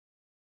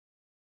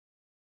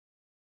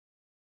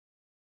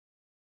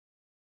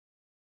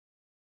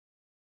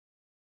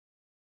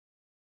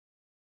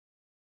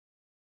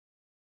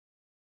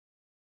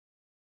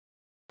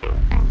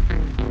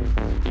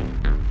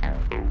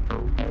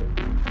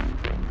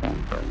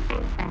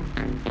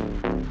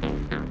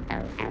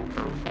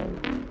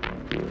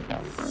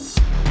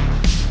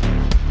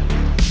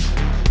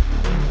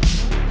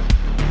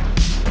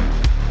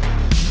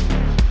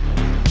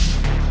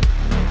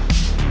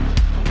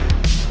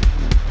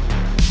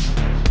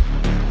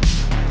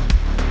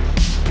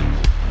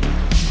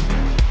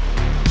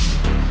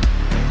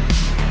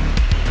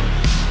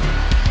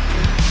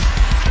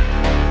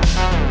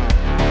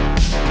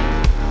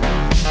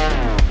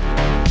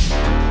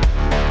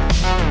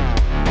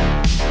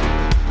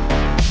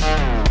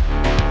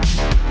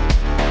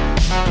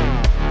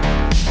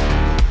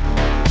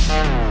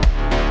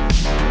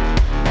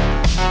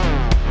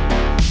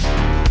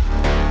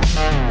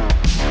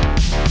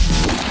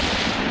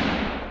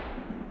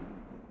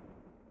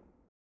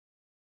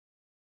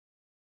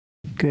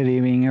Good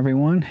evening,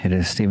 everyone. It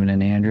is Stephen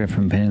and Andrea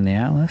from Pin in the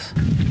Atlas.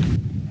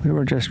 We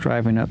were just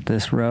driving up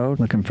this road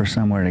looking for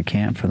somewhere to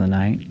camp for the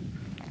night.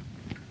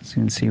 As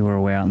you can see, we're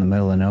way out in the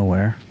middle of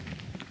nowhere.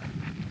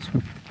 So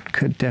we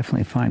could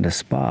definitely find a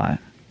spot,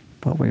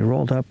 but we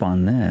rolled up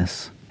on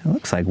this. It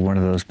looks like one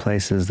of those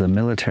places the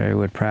military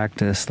would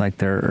practice like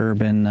their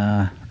urban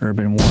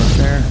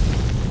warfare.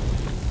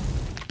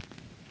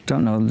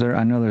 Don't know,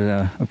 I know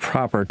there's a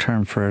proper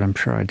term for it. I'm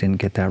sure I didn't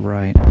get that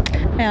right.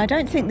 Now, I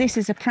don't think this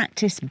is a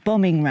practice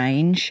bombing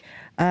range,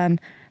 but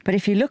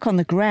if you look on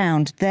the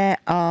ground, there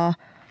are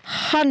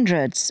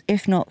hundreds,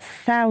 if not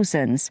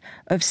thousands,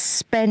 of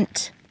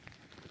spent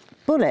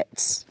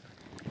bullets.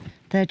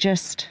 They're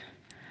just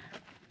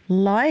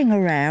lying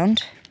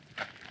around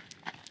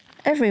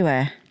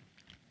everywhere.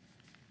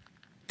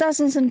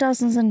 Dozens and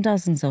dozens and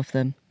dozens of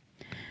them.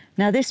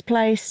 Now, this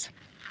place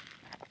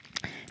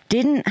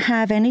didn't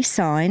have any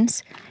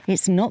signs.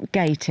 It's not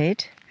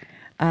gated.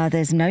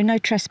 There's no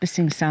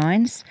trespassing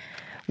signs.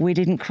 We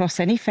didn't cross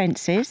any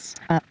fences.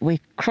 We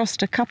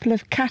crossed a couple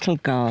of cattle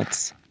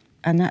guards,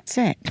 and that's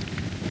it.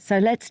 So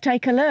let's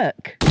take a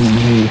look. And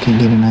here you can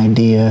get an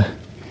idea.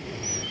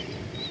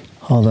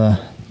 All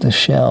the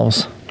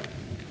shells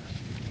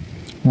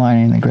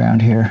lining the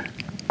ground here.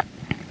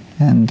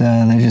 And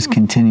they just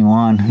continue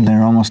on.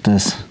 They're almost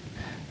as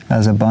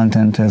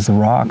abundant as the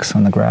rocks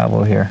on the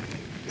gravel here.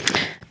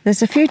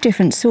 There's a few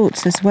different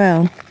sorts as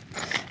well.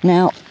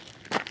 Now,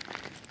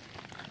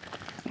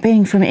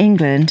 being from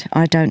England,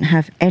 I don't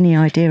have any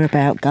idea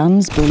about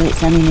guns,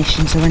 bullets,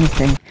 ammunitions or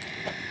anything.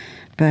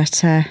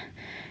 But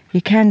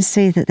you can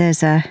see that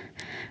there's a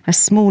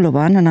smaller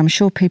one, and I'm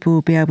sure people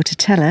will be able to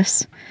tell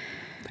us.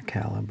 The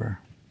caliber.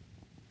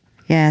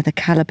 Yeah, the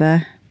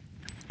caliber.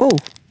 Oh,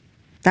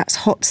 that's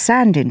hot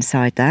sand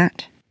inside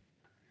that.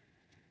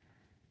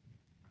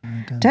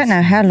 Don't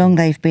know how long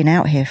they've been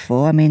out here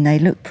for. I mean, they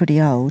look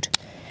pretty old.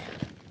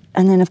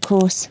 And then, of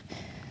course,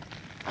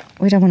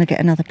 we don't want to get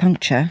another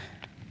puncture.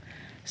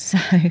 So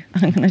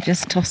I'm going to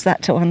just toss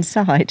that to one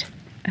side.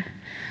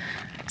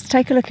 Let's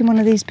take a look in one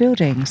of these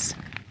buildings.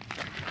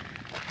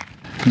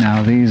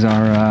 Now, these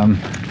are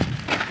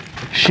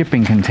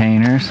shipping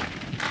containers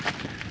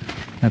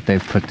that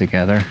they've put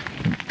together.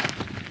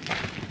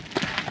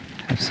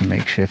 Have some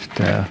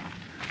makeshift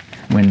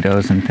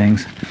windows and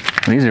things.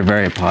 These are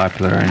very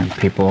popular, and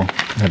people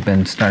have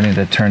been starting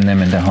to turn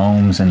them into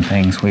homes and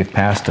things. We've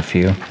passed a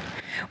few.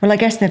 Well, I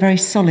guess they're very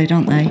solid,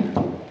 aren't they?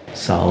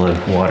 Solid,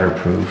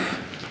 waterproof.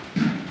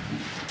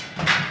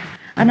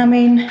 And I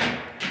mean,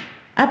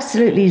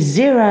 absolutely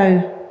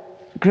zero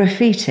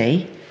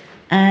graffiti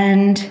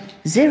and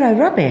zero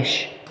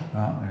rubbish.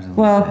 Oh, there's a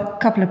well, bit. A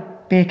couple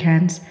of beer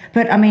cans.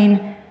 But I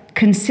mean,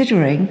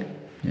 considering...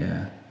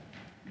 Yeah.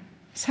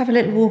 Let's have a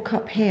little walk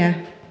up here.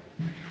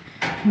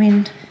 I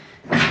mean...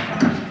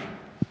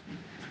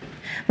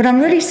 But I'm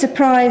really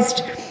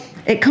surprised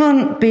it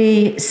can't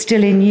be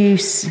still in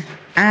use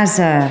as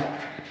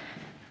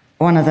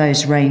one of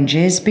those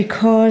ranges,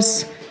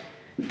 because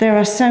there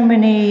are so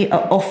many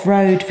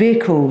off-road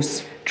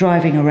vehicles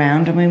driving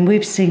around. I mean,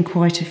 we've seen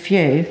quite a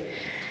few.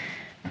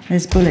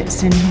 There's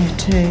bullets in here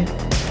too.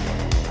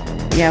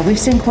 Yeah, we've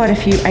seen quite a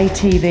few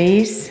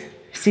ATVs.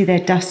 See their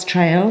dust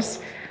trails.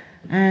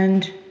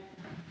 And,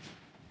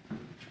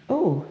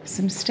 oh,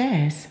 some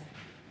stairs.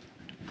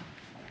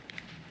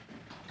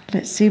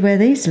 Let's see where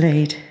these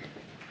lead.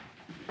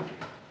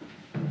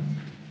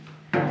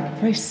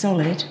 Very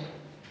solid.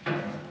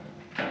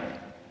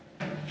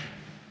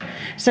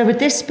 So would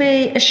this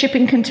be a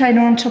shipping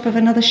container on top of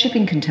another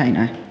shipping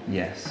container?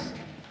 Yes.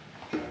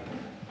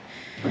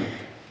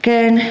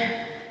 Again,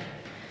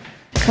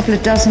 a couple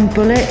of dozen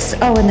bullets.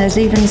 Oh, and there's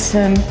even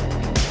some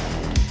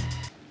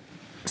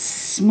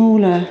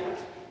smaller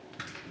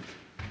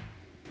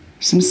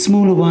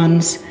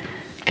ones.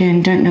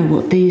 Again, don't know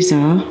what these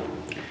are.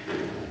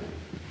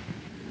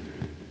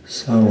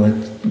 So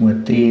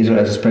with these,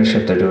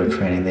 especially if they're doing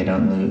training, they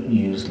don't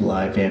use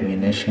live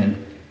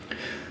ammunition.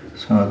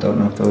 So I don't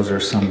know if those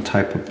are some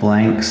type of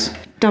blanks.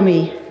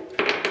 Dummy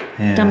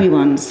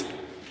ones.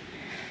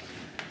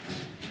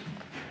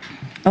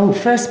 Oh,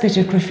 first bit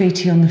of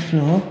graffiti on the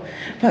floor,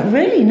 but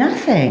really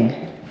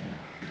nothing.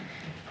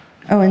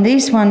 Oh, and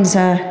these ones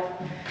are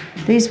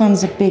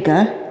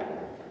bigger.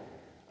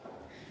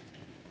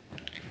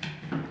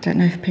 Don't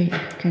know if Pete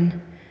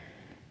can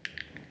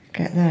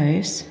get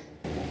those.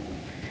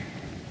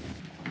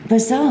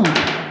 Bizarre.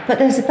 But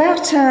there's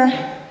about,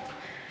 I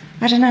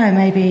don't know,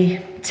 maybe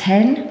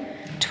 10,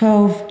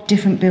 12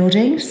 different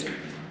buildings.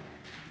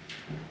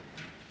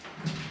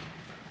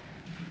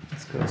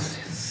 Let's go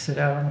sit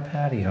out on the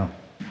patio.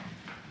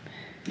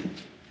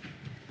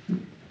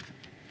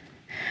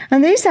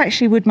 And these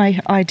actually would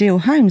make ideal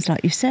homes,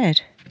 like you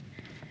said.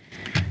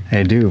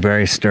 They do,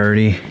 very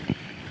sturdy.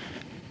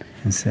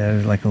 Instead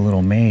of like a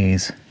little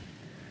maze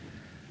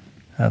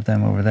of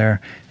them over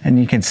there. And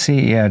you can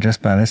see, yeah,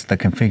 just by this, the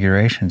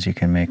configurations you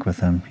can make with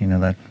them. You know,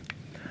 that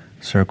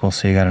circle,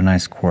 so you got a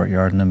nice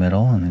courtyard in the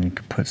middle, and then you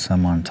could put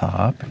some on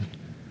top. And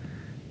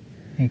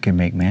you can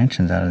make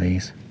mansions out of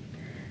these.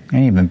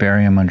 And even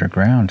bury them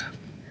underground.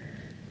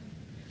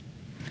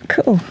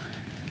 Cool.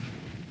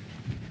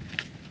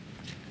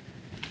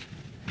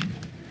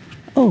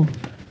 Oh.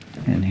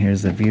 And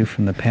here's the view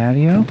from the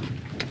patio.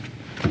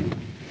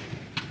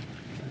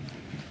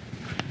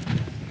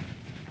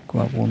 Go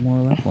up one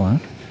more level, huh?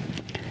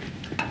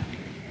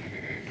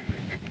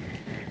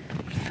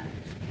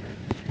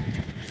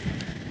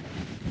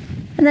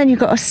 And then you've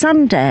got a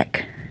sun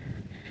deck.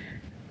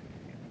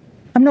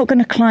 I'm not going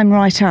to climb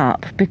right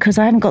up because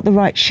I haven't got the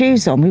right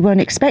shoes on. We weren't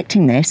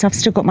expecting this. I've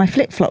still got my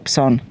flip-flops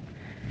on.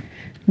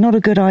 Not a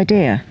good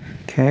idea.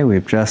 Okay,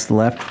 we've just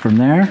left from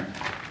there.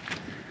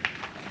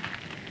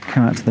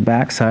 Come out to the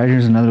back side.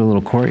 Here's another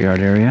little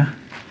courtyard area.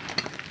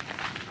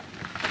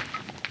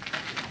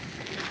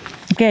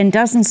 Again,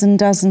 dozens and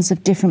dozens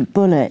of different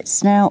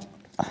bullets. Now,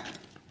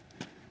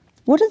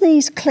 what are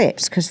these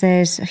clips? Because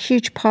there's a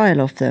huge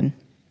pile of them.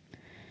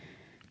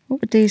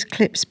 What would these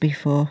clips be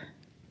for?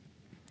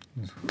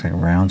 Looks like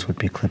rounds would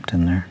be clipped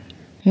in there.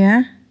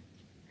 Yeah?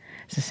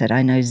 As I said,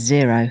 I know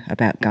zero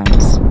about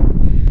guns.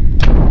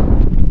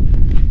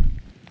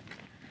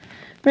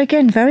 But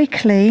again, very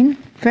clean,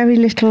 very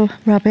little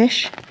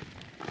rubbish.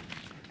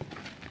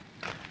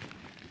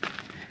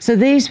 So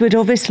these would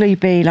obviously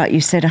be, like you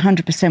said,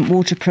 100%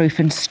 waterproof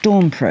and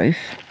stormproof.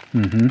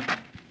 Mm-hmm. And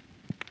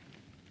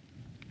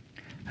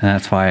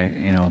that's why,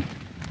 you know,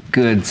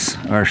 goods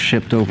are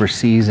shipped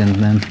overseas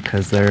in them,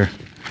 because they're,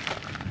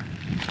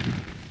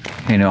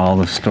 you know, all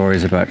the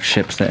stories about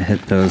ships that hit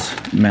those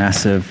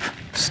massive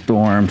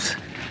storms,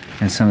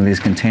 and some of these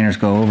containers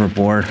go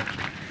overboard.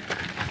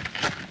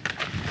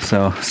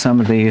 So some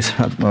of these,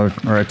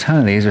 or a ton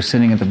of these, are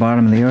sitting at the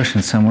bottom of the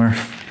ocean somewhere,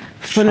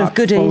 full of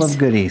goodies. Full of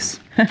goodies.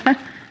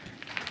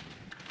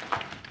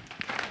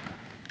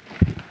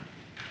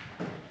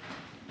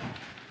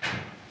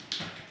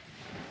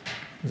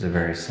 It's a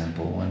very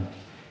simple one.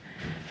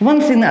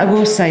 One thing that I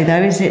will say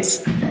though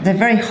is they're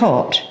very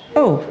hot.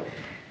 Oh,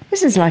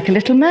 this is like a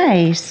little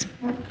maze.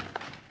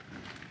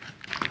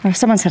 Oh,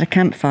 someone's had a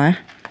campfire.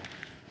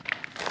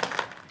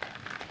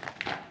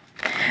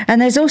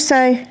 And there's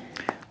also...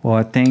 Well,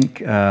 I think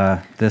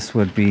this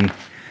would be,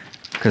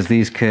 because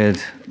these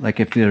could, like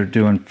if you're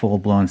doing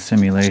full-blown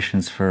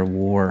simulations for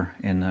war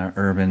in an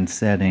urban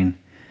setting,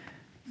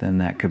 then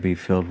that could be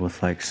filled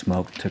with like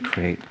smoke to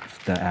create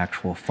the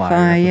actual fire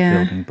of the yeah.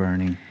 building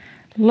burning.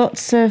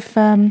 Lots of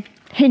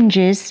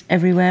hinges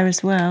everywhere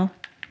as well.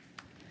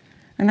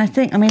 And I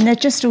think, I mean, they're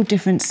just all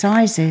different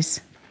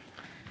sizes.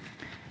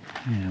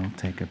 Yeah, we'll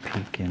take a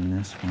peek in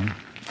this one.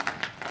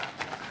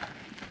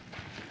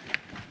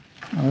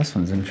 Oh, this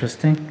one's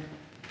interesting.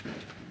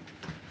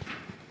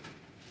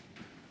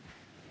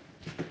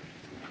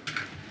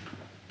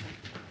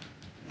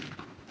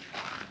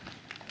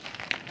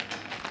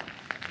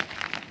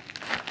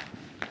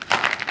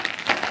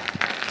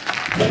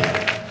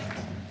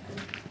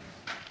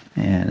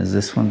 And is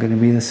this one going to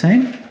be the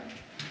same?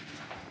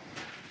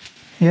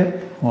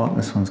 Yep. Well,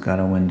 this one's got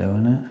a window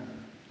in it.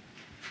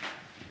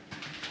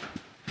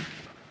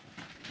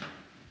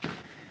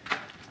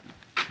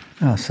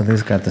 Oh, so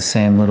these got the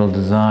same little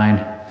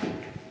design.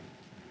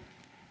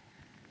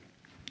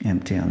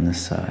 Empty on this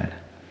side.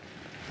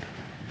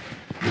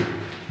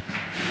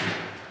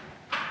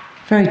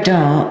 Very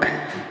dark.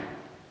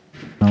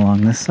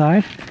 Along this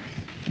side,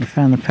 we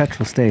found the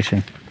petrol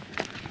station.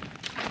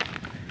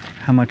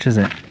 How much is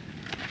it?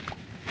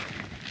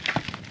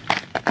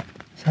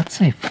 Does that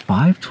say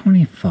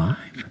 $5.25?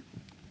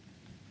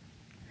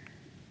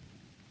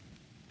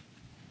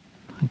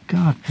 My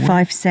God.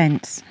 5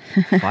 cents.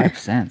 5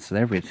 cents.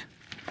 There we.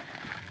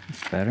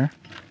 That's better.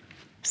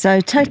 So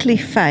totally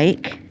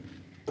fake.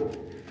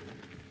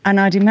 And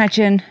I'd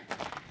imagine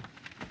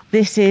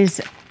this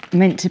is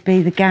meant to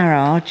be the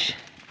garage.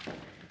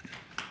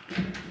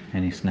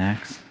 Any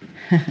snacks?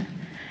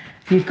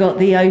 You've got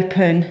the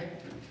open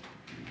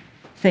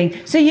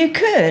thing. So you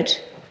could,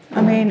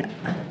 I mean,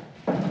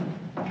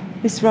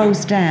 this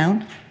rolls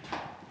down.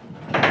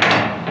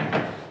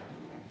 I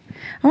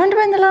wonder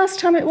when the last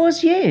time it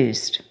was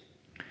used.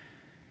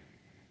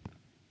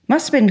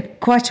 Must have been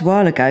quite a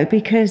while ago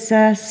because,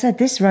 as I said,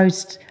 this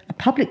road's a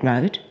public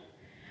road,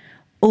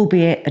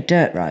 albeit a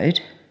dirt road.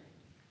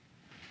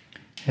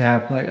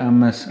 Yeah, like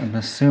I'm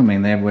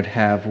assuming they would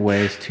have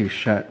ways to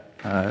shut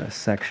a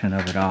section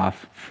of it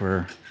off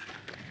for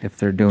if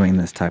they're doing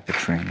this type of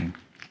training.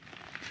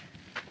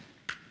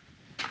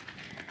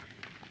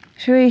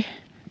 Shall we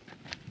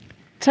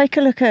take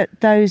a look at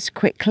those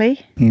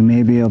quickly? You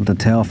may be able to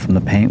tell from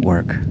the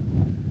paintwork,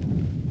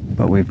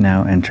 but we've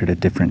now entered a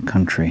different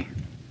country.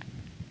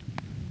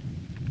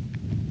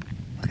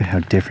 Look at how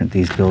different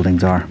these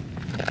buildings are.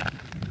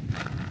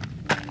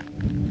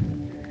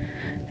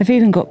 They've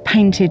even got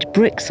painted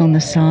bricks on the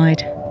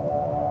side.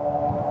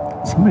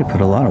 Somebody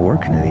put a lot of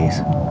work into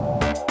these.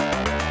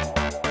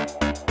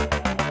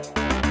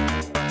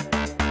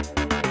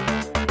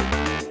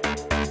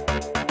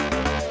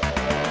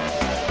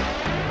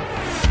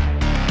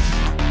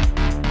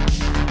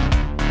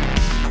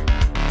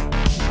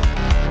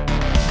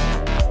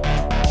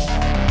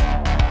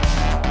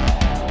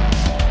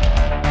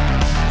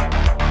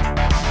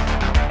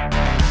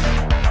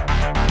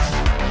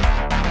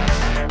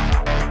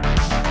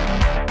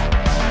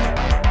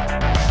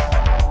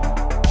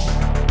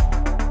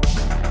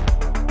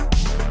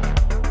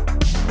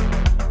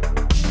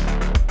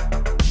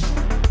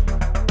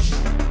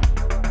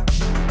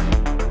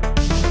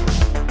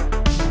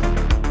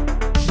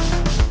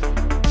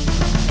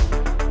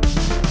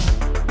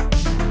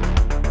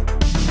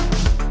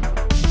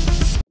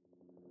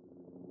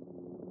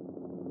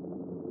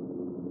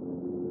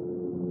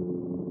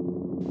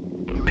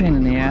 Pin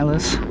in the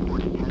Atlas.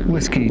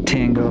 Whiskey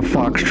Tango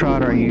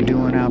Foxtrot, are you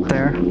doing out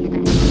there?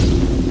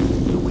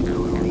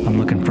 I'm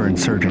looking for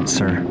insurgents,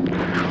 sir.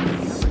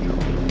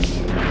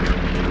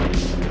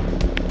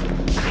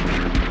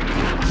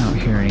 I don't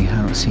hear any,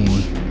 I don't see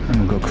any. I'm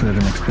gonna go clear the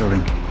next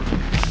building.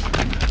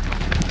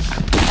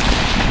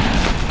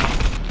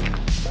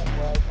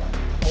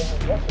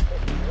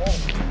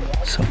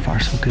 So far,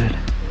 so good.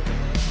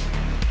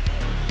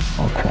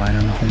 All quiet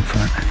on the home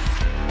front.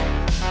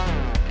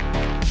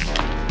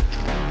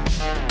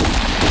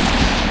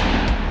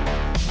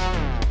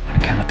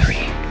 Count of 3.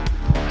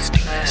 Let's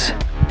do this.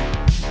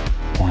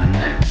 1,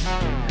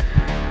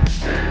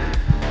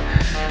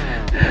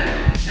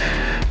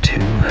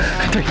 2,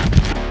 3.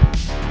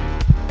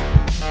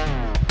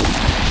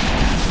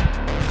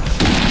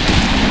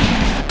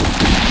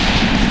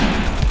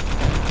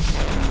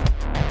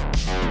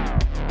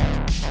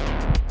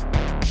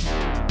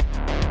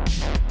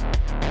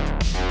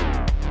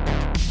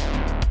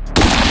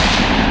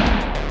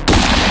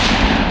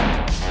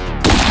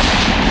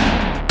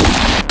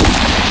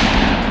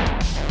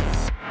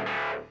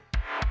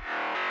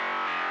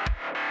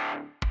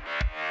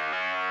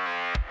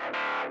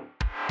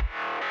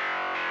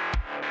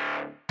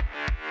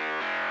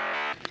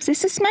 Is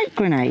this a smoke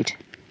grenade?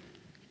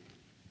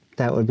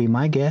 That would be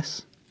my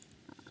guess.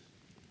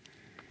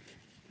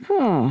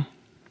 Oh,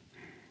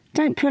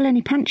 don't pull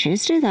any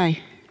punches, do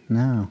they?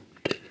 No.